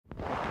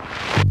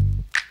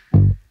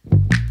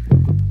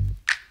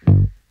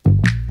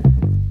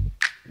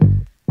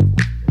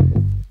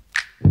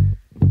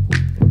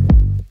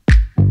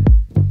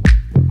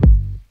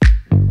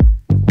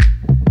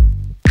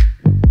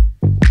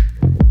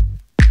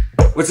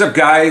What's up,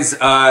 guys?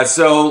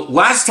 So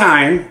last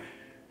time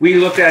we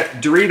looked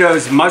at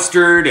Doritos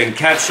mustard and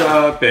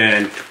ketchup,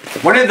 and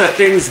one of the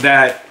things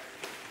that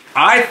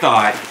I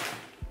thought,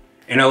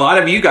 and a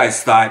lot of you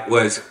guys thought,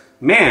 was,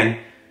 man,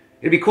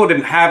 it'd be cool to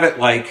have it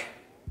like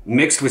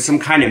mixed with some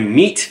kind of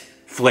meat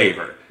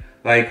flavor,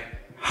 like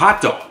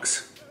hot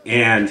dogs,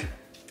 and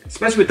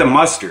especially with the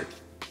mustard.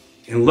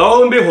 And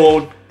lo and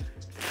behold,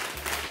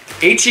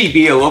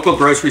 H-E-B, a local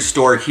grocery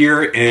store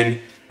here in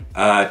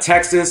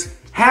Texas,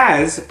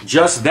 has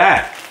just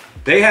that.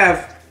 They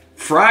have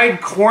fried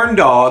corn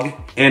dog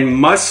and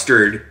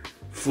mustard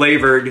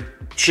flavored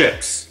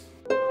chips.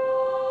 So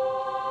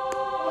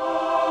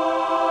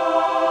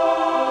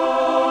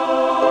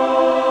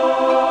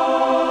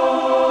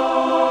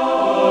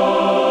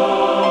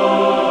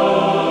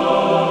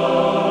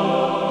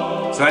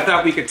I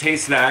thought we could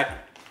taste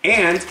that,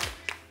 and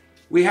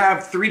we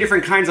have 3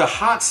 different kinds of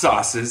hot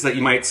sauces that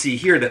you might see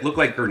here that look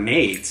like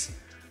grenades.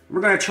 We're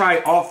gonna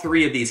try all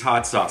 3 of these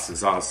hot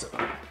sauces also.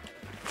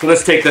 So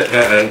let's take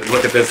a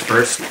look at this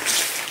first.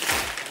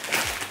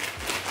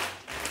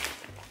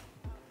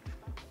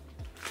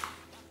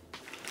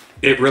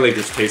 It really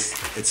just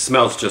tastes, it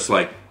smells just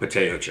like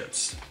potato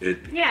chips. It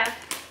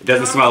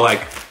doesn't smell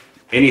like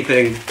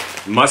anything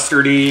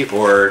mustardy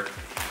or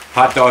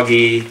hot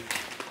doggy.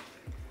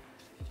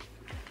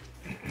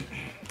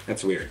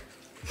 That's weird.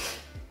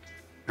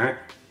 All right.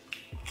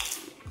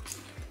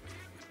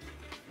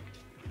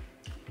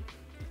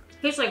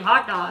 Tastes like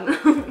hot dog.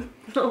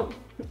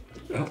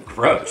 Oh,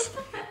 gross.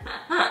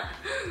 I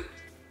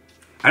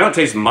don't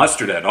taste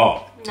mustard at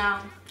all. No.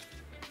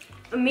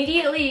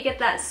 Immediately you get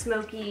that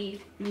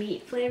smoky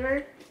meat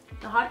flavor,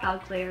 the hot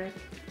dog flavor.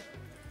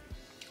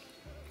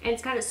 And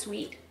it's kind of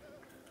sweet.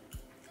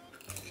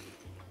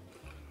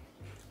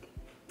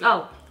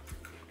 Oh,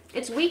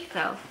 it's weak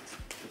though.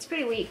 It's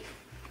pretty weak.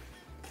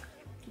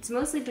 It's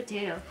mostly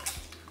potato.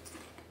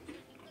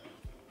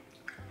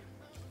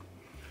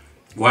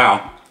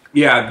 Wow.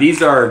 Yeah,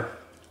 these are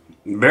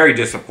very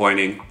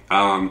disappointing.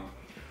 I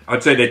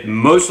would say that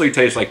mostly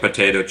tastes like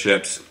potato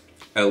chips.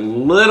 A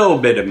little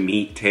bit of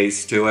meat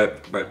taste to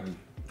it, but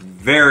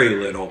very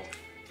little.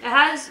 It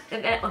has,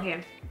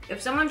 okay,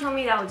 if someone told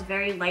me that was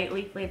very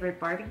lightly flavored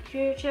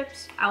barbecue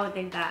chips, I would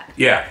think that.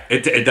 Yeah,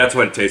 that's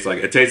what it tastes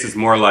like. It tastes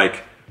more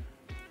like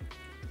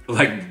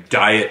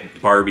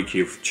diet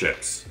barbecue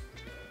chips.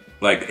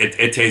 Like,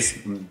 it tastes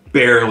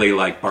barely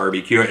like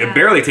barbecue. Yeah. It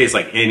barely tastes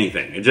like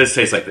anything. It just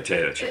tastes like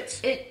potato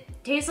chips. It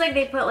tastes like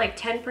they put like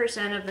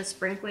 10% of the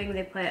sprinkling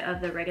they put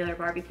of the regular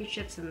barbecue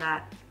chips in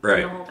that.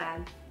 Right. In the whole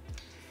bag.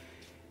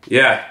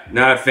 Yeah,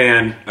 not a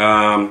fan.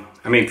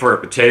 I mean, for a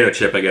potato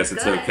chip, I guess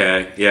it's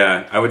okay.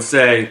 Yeah, I would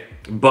say,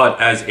 but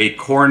as a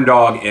corn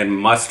dog and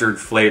mustard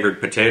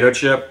flavored potato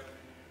chip,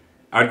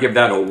 I'd give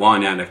that a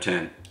 1 out of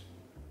 10.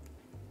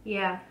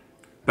 Yeah.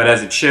 But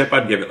as a chip,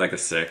 I'd give it like a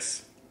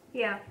 6.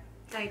 Yeah.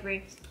 I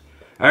agree.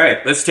 All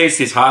right, let's taste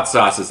these hot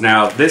sauces.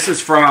 Now, this is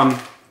from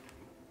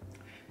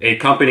a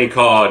company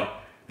called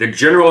the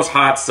General's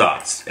Hot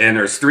Sauce, and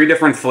there's 3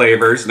 different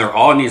flavors, and they're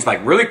all in these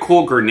like really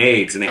cool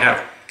grenades, and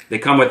they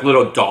come with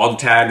little dog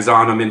tags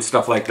on them and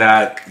stuff like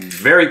that.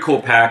 Very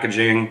cool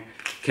packaging.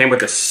 Came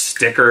with a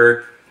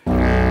sticker.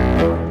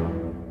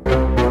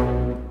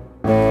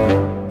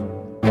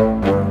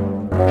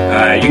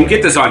 You can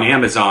get this on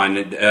Amazon.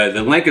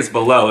 The link is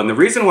below. And the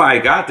reason why I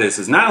got this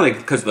is not only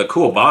because of the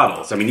cool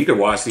bottles. I mean, you could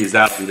wash these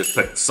out and just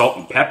put salt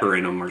and pepper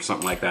in them or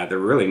something like that. They're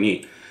really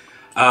neat.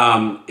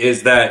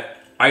 Is that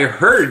I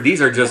heard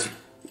these are just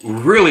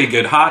really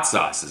good hot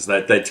sauces.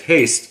 That the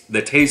taste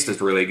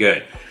is really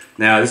good.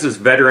 Now, this is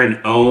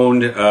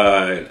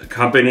veteran-owned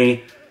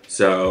company.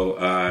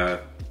 So,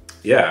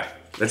 yeah.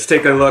 Let's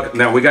take a look.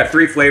 Now, we got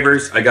 3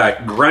 flavors. I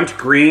got Grunt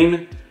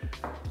Green,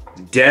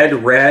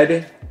 Dead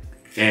Red,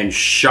 and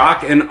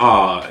Shock and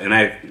Awe, and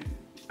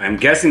I'm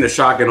guessing the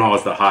Shock and Awe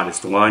is the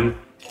hottest one.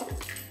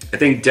 I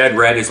think Dead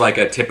Red is like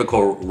a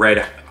typical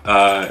red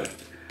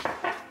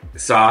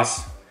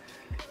sauce.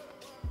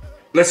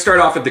 Let's start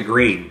off with the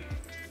green.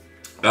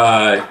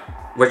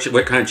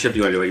 What kind of chip do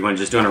you want to do? You want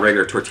to just do on a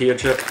regular tortilla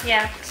chip?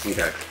 Yeah.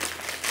 Okay.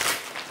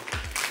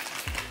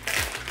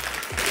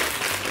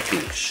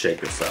 Let's shake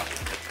this up.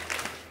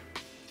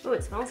 Oh,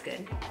 it smells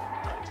good.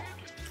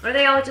 Are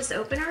they all just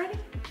open already?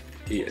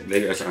 Yeah, they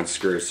just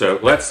unscrew. So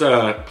let's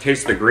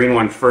taste the green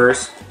one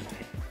first.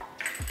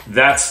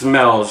 That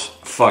smells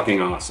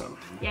fucking awesome.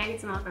 Yeah, I can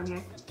smell it from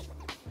here.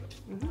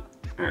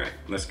 All right,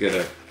 let's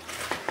get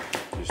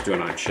just do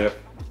it on a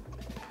chip.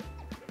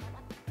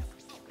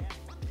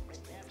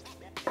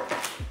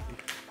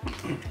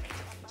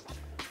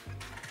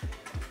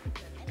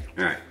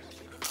 All right.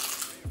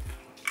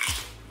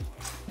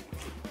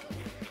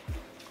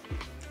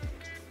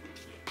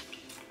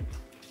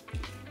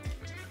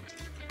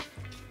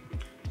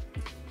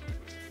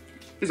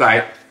 It's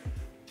alright.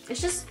 It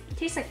just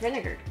tastes like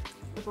vinegar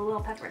with a little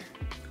pepper.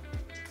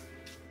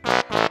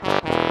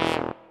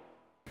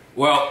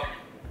 Well,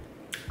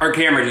 our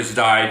camera just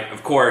died,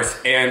 of course,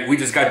 and we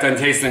just got done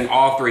tasting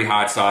all 3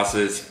 hot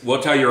sauces.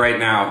 We'll tell you right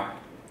now,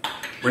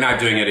 we're not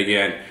doing it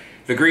again.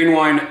 The green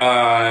one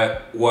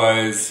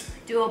was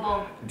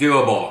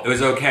doable. It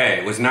was okay.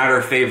 It was not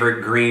our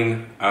favorite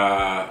green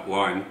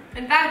one.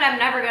 In fact, I'm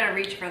never gonna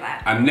reach for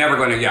that. I'm never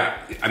gonna. Yeah,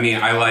 I mean,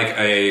 I like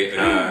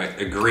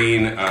a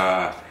green.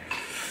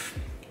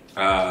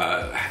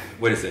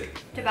 What is it?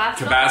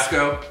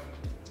 Tabasco.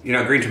 You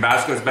know, green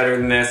Tabasco is better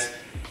than this.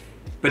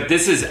 But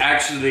this is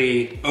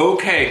actually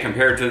okay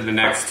compared to the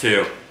next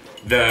two.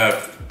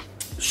 The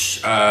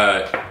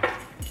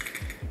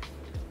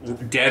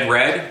Dead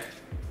Red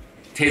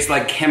tastes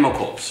like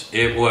chemicals.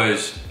 It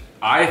was,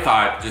 I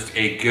thought, just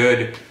a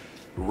good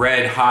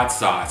red hot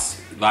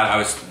sauce. I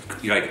was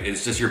like,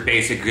 it's just your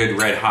basic good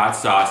red hot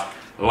sauce.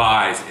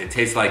 Lies. It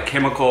tastes like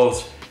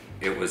chemicals.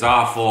 It was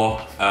awful.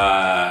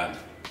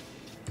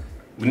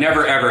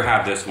 Never ever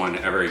have this one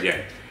ever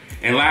again.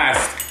 And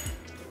last,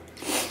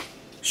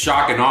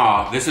 shock and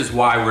awe, this is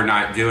why we're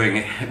not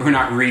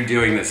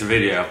redoing this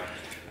video.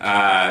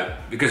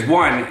 Because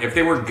one, if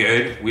they were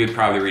good, we'd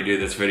probably redo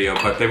this video,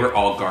 but they were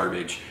all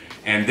garbage.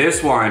 And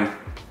this one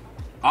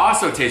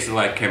also tasted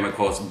like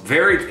chemicals,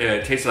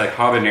 tasted like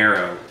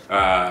habanero,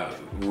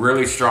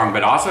 really strong,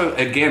 but also,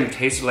 again,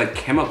 tasted like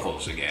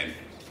chemicals again.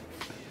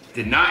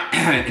 Did not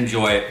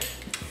enjoy it,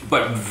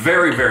 but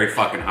very, very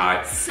fucking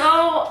hot.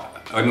 So,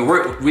 I mean,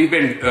 we've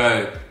been,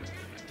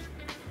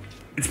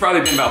 it's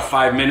probably been about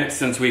 5 minutes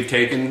since we've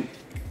taken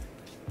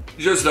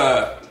just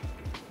a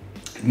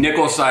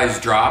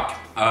nickel-sized drop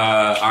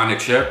on a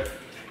chip,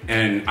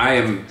 and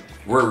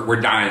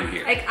we're dying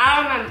here. Like,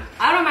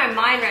 out of my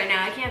mind right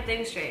now. I can't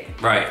think straight.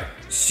 Right,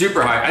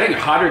 super hot. I think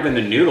hotter than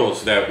the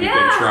noodles that we've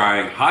been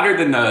trying. Hotter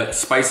than the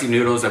spicy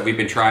noodles that we've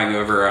been trying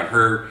over on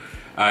her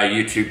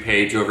YouTube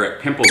page over at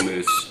Pimple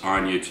Moose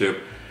on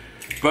YouTube.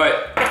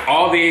 But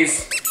all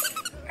these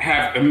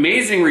have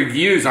amazing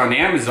reviews on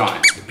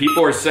Amazon.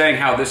 People are saying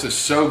how this is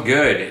so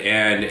good,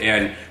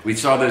 and we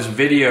saw this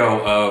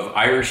video of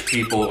Irish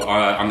people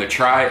on the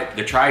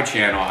Try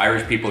channel.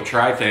 Irish people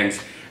try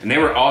things, and they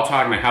were all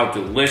talking about how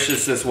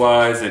delicious this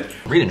was, and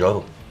really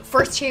enjoyable.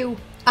 First two,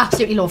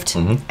 absolutely loved,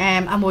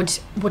 and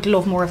would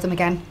love more of them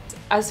again.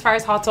 As far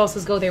as hot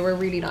sauces go, they were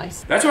really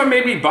nice. That's what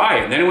made me buy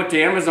it. And then I went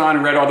to Amazon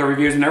and read all the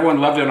reviews, and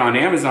everyone loved it on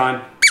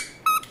Amazon.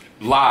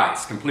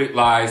 Lies, complete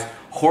lies.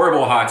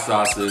 Horrible hot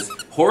sauces,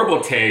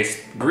 horrible taste.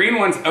 Green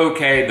one's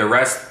okay, the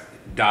rest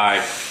died.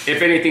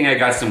 If anything, I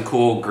got some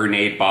cool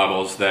grenade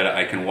bottles that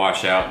I can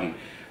wash out and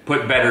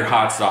put better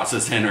hot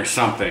sauces in or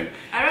something.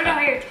 I don't know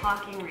how you're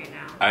talking right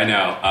now. I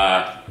know.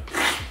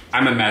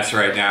 I'm a mess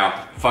right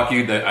now. Fuck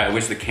you. I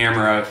wish the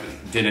camera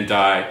didn't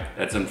die.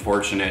 That's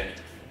unfortunate.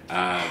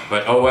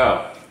 But oh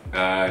well.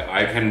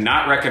 I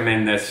cannot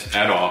recommend this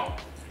at all.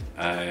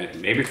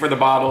 Maybe for the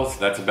bottles,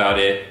 that's about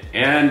it.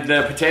 And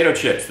the potato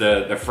chips,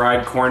 the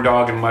fried corn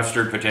dog and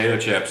mustard potato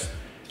chips.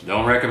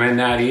 Don't recommend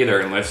that either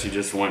unless you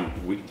just want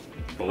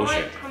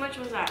bullshit. How much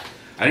was that?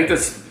 I think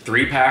this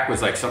 3-pack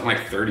was like something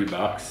like 30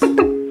 bucks.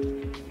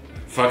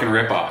 Fucking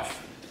ripoff.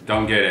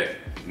 Don't get it.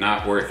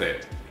 Not worth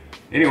it.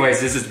 Anyways,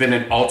 this has been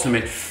an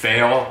ultimate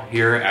fail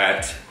here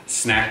at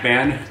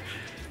Snackban.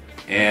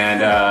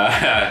 And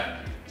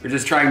we're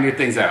just trying new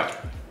things out.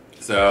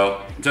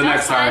 So until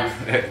next time,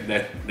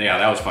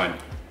 that was fun.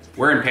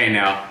 We're in pain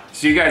now.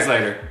 See you guys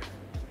later.